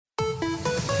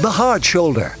The Hard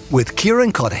Shoulder with Kieran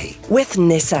with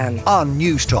Nissan on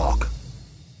News Talk.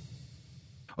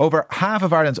 Over half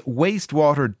of Ireland's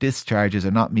wastewater discharges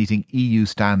are not meeting EU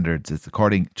standards. It's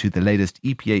according to the latest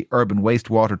EPA urban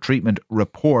wastewater treatment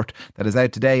report that is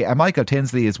out today. Michael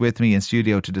Tinsley is with me in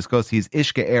studio to discuss. He's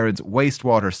Uisce Eireann's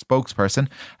wastewater spokesperson.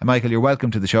 Michael, you're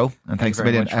welcome to the show. And thanks a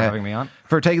million for having me on.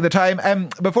 For taking the time.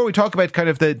 Before we talk about kind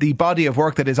of the body of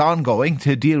work that is ongoing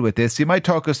to deal with this, you might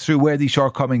talk us through where these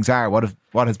shortcomings are.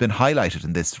 What has been highlighted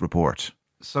in this report?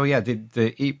 So yeah, the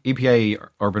EPA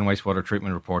Urban Wastewater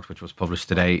Treatment Report, which was published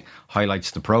today, highlights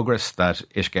the progress that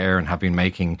Uisce Eireann have been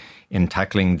making in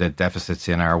tackling the deficits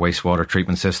in our wastewater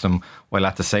treatment system, while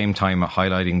at the same time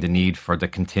highlighting the need for the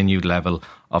continued level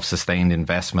of sustained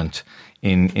investment.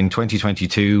 In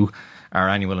 2022, our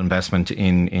annual investment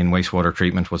in wastewater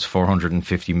treatment was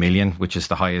 450 million, which is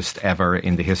the highest ever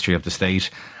in the history of the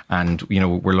state. And,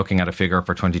 we're looking at a figure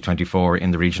for 2024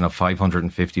 in the region of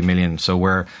 550 million. So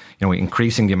we're,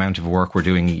 increasing the amount of work we're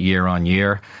doing year on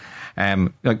year.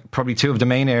 Probably two of the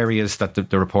main areas that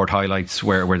the report highlights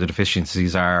where the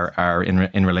deficiencies are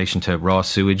in relation to raw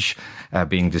sewage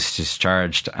being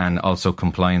discharged and also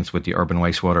compliance with the Urban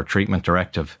Wastewater Treatment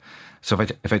Directive. So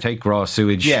if I take raw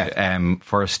sewage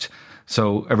first.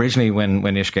 So originally when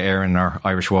Uisce Eireann, or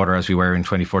Irish Water as we were in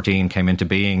 2014, came into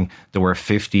being, there were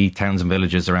 50 towns and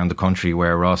villages around the country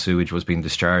where raw sewage was being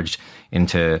discharged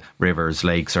into rivers,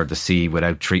 lakes or the sea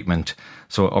without treatment.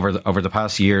 So over the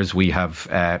past years, we've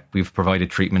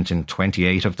provided treatment in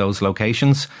 28 of those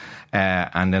locations.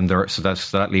 And then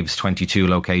that leaves 22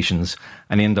 locations.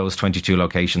 And in those 22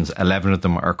 locations, 11 of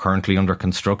them are currently under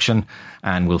construction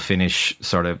and will finish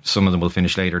some of them will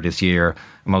finish later this year.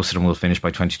 Most of them will finish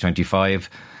by 2025.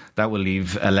 That will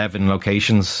leave 11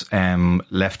 locations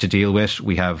left to deal with.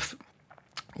 We have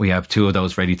 2 of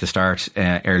those ready to start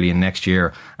early in next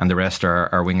year, and the rest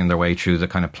are winging their way through the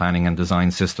kind of planning and design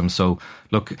system. So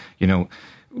look,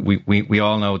 we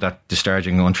all know that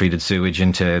discharging untreated sewage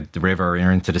into the river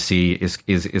or into the sea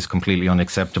is completely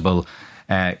unacceptable.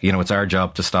 It's our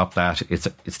job to stop that. It's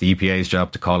the EPA's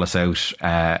job to call us out,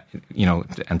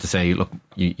 and to say, look,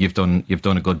 you've done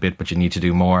a good bit, but you need to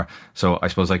do more. So I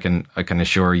suppose I can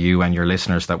assure you and your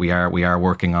listeners that we are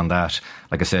working on that.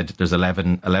 Like I said, there's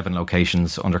 11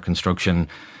 locations under construction.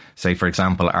 Say, for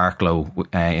example, Arklow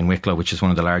in Wicklow, which is one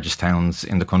of the largest towns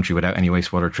in the country without any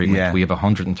wastewater treatment. Yeah. We have a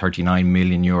 €139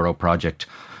 million project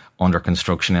under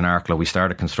construction in Arklow. We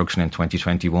started construction in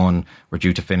 2021. We're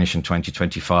due to finish in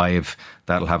 2025.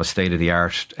 That'll have a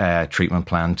state-of-the-art treatment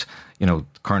plant.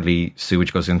 Currently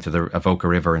sewage goes into the Avoca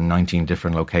River in 19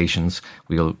 different locations.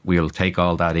 We'll take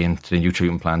all that into the new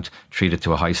treatment plant, treat it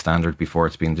to a high standard before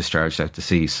it's being discharged out to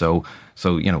sea. So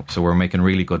we're making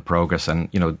really good progress, and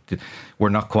we're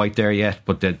not quite there yet,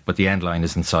 but the end line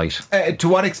is in sight. To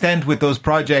what extent, with those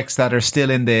projects that are still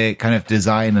in the kind of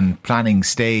design and planning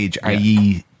stage, are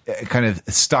ye kind of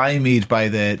stymied by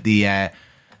the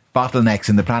bottlenecks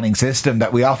in the planning system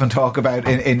that we often talk about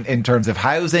in terms of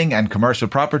housing and commercial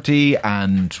property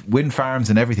and wind farms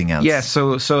and everything else? Yeah,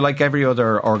 so like every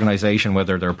other organisation,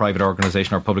 whether they're a private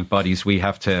organisation or public bodies, we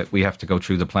have to go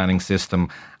through the planning system.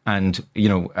 And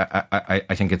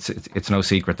I think it's no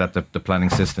secret that the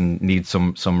planning system needs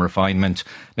some refinement.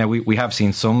 Now we have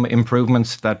seen some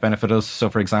improvements that benefit us. So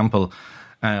for example,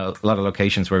 a lot of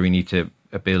locations where we need to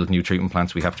build new treatment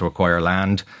plants, we have to acquire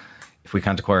land. If we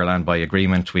can't acquire land by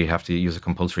agreement, we have to use a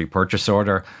compulsory purchase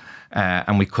order.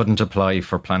 And we couldn't apply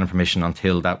for planning permission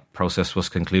until that process was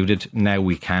concluded. Now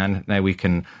we can. Now we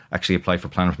can actually apply for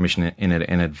planning permission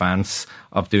in advance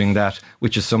of doing that,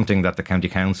 which is something that the county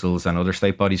councils and other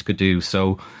state bodies could do.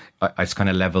 So it's kind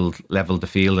of leveled the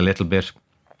field a little bit.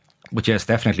 But yes,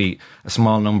 definitely a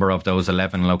small number of those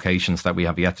 11 locations that we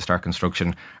have yet to start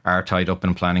construction are tied up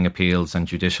in planning appeals and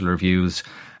judicial reviews.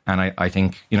 And I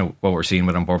think, what we're seeing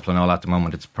with An Bord Pleanála at the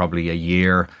moment, it's probably a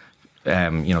year,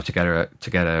 to get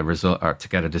a result or to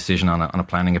get a decision on a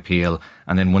planning appeal.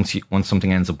 And then once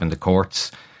something ends up in the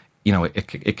courts,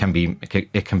 it can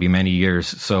be many years.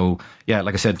 So yeah,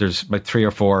 like I said, there's about 3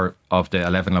 or 4 of the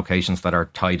 11 locations that are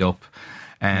tied up.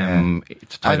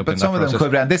 But some of them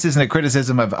could be, and this isn't a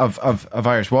criticism of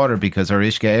Irish Water or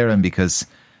Uisce Eireann, because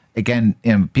again,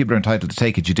 people are entitled to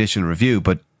take a judicial review,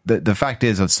 but the fact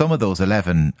is, of some of those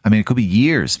 11, it could be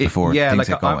years before things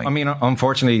get going.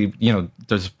 Unfortunately,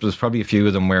 there's probably a few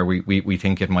of them where we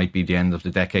think it might be the end of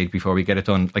the decade before we get it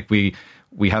done. Like we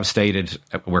have stated,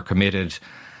 we're committed,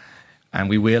 and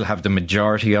we will have the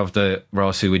majority of the raw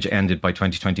sewage ended by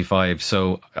 2025.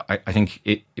 So I think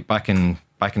back in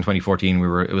back in 2014,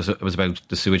 it was about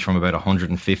the sewage from about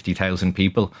 150,000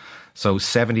 people. So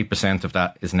 70% of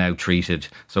that is now treated.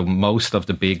 So most of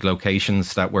the big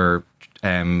locations that were,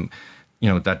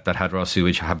 that had raw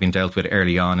sewage have been dealt with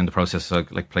early on in the process,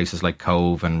 like places like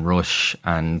Cove and Rush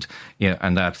and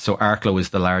that. So Arklow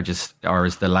is the largest, or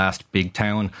is the last big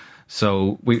town.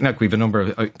 So we've a number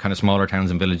of kind of smaller towns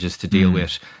and villages to deal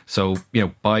with. So,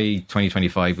 by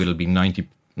 2025, it'll be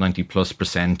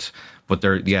 90+%. But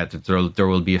there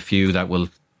will be a few that will,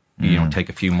 take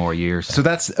a few more years. So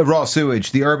that's raw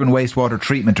sewage. The Urban Wastewater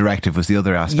Treatment Directive was the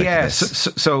other aspect of this.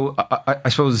 So I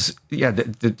suppose,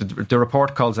 the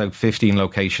report calls out 15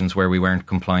 locations where we weren't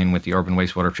complying with the Urban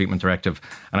Wastewater Treatment Directive.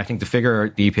 And I think the figure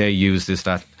the EPA used is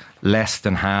that less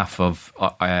than half of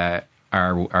our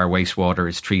wastewater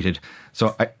is treated.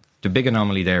 So the big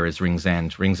anomaly there is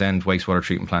Ringsend wastewater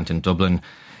treatment plant in Dublin.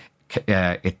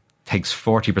 It takes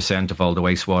 40% of all the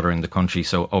wastewater in the country,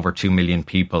 so over 2 million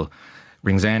people.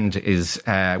 Ringsend is,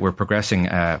 we're progressing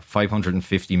a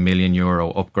 €550 million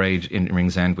upgrade in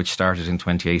Ringsend, which started in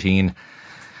 2018.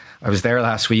 I was there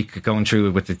last week going through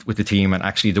it with the team, and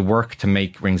actually the work to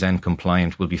make Ringsend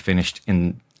compliant will be finished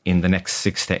in the next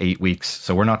 6 to 8 weeks.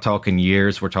 So we're not talking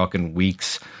years, we're talking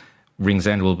weeks.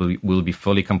 Ringsend will be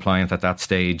fully compliant at that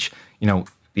stage. The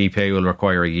EPA will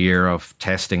require a year of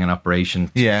testing and operation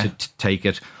to take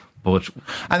it.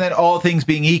 And then all things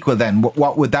being equal, then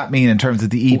what would that mean in terms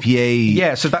of the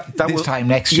EPA? So that this time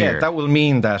next year. Yeah, that will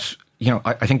mean that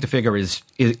I think the figure is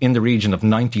in the region of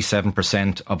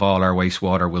 97% of all our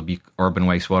wastewater will be Urban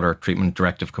Wastewater Treatment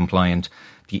Directive compliant.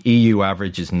 The EU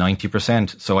average is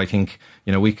 90%. So I think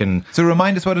we can. So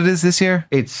remind us what it is this year.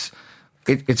 It's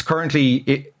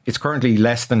currently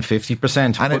less than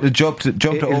 50%. And it jumped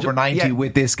to over 90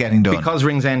 with this getting done. Because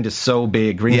Ringsend is so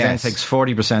big. Ringsend takes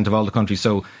 40% of all the country.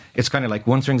 So it's kind of like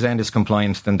once Ringsend is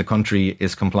compliant, then the country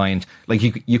is compliant. Like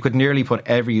you could nearly put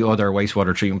every other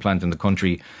wastewater treatment plant in the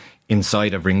country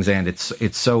inside of Ringsend.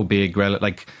 It's so big.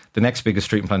 Like the next biggest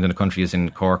treatment plant in the country is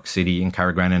in Cork City, in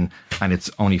Carrigrannon, and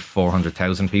it's only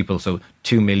 400,000 people. So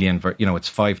 2 million, it's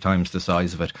 5 times the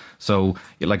size of it. So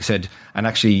like I said, and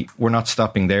actually we're not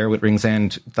stopping there with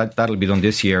Ringsend. That'll be done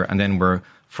this year, and then we're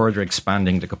further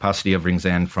expanding the capacity of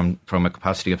Ringsend from a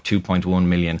capacity of 2.1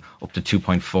 million up to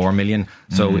 2.4 million.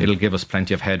 So it'll give us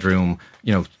plenty of headroom,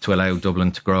 to allow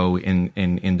Dublin to grow in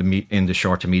the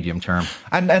short to medium term.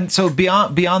 And so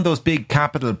beyond those big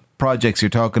capital projects you're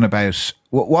talking about,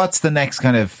 what's the next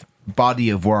kind of body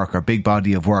of work or big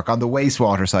body of work on the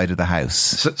wastewater side of the house?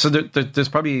 So there's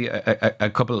probably a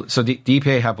couple. So the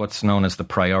EPA have what's known as the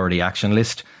priority action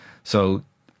list. So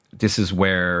these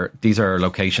are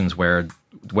locations where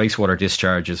wastewater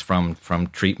discharges from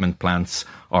treatment plants,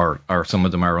 or some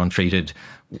of them are untreated,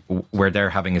 where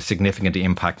they're having a significant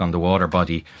impact on the water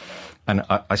body. And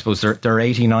I suppose there are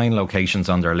 89 locations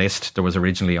on their list. There was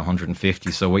originally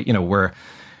 150. So we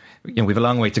have a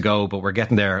long way to go, but we're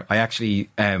getting there. I actually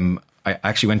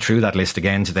went through that list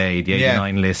again today, the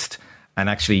 89 list, and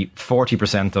actually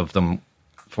 40% of them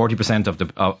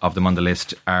on the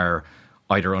list are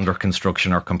either under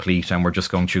construction or complete, and we're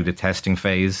just going through the testing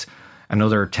phase.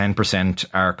 Another 10%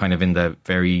 are kind of in the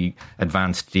very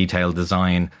advanced detailed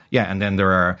design. Yeah, and then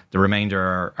the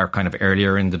remainder are kind of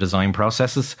earlier in the design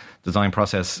process.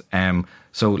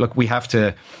 So look, we have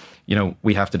to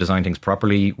design things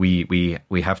properly. We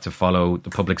have to follow the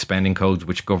public spending code,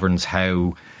 which governs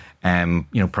how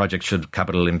projects should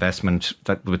capital investment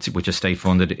which is state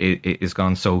funded is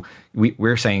gone. So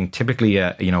we're saying typically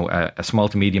a small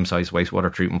to medium sized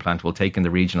wastewater treatment plant will take in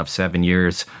the region of 7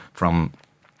 years from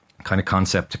kind of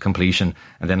concept to completion.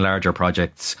 And then larger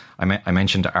projects, I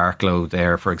mentioned Arklow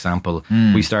there, for example.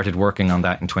 We started working on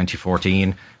that in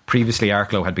 2014. Previously,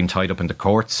 Arklow had been tied up in the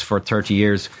courts for 30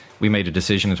 years. We made a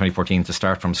decision in 2014 to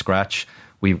start from scratch.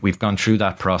 We've gone through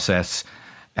that process.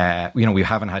 We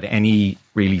haven't had any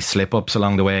really slip-ups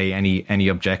along the way, any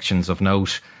objections of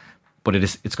note. But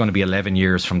it's going to be 11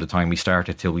 years from the time we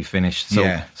started till we finish.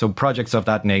 So projects of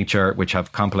that nature, which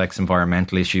have complex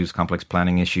environmental issues, complex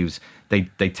planning issues,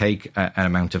 they take an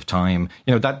amount of time.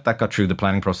 That got through the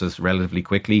planning process relatively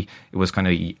quickly. It was kind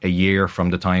of a year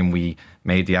from the time we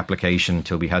made the application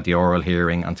till we had the oral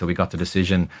hearing until we got the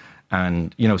decision.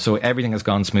 And, so everything has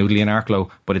gone smoothly in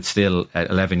Arklow, but it's still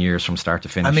 11 years from start to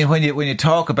finish. I mean, when you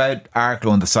talk about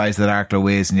Arklow and the size that Arklow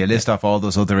is, and you list off all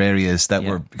those other areas that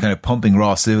were kind of pumping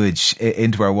raw sewage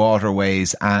into our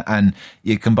waterways, and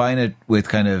you combine it with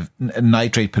kind of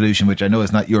nitrate pollution, which I know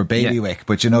is not your bailiwick,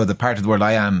 but the part of the world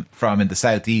I am from in the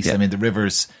southeast, I mean, the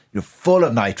rivers full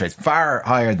of nitrates, far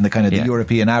higher than the kind of the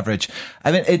European average.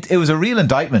 I mean, it was a real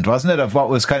indictment, wasn't it, of what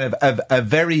was kind of a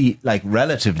very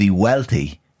relatively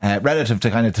wealthy relative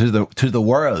to kind of to the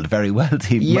world, very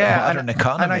wealthy modern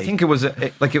economy. And I think it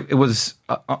was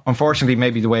unfortunately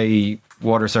maybe the way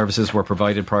water services were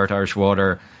provided prior to Irish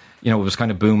Water. It was kind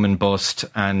of boom and bust,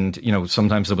 and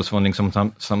sometimes there was funding,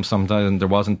 sometimes there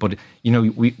wasn't. But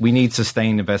we need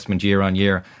sustained investment year on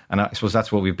year, and I suppose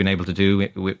that's what we've been able to do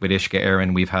with Uisce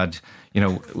Eireann. We've had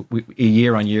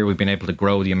year on year we've been able to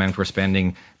grow the amount we're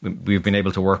spending. We've been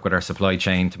able to work with our supply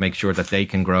chain to make sure that they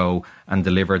can grow and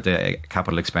deliver the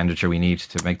capital expenditure we need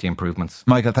to make the improvements.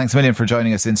 Michael, thanks a million for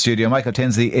joining us in studio. Michael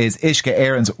Tinsley is Uisce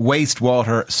Eireann's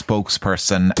wastewater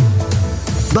spokesperson.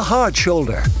 The Hard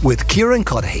Shoulder with Kieran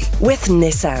with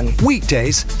Nissan.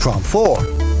 Weekdays from 4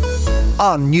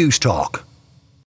 on News Talk.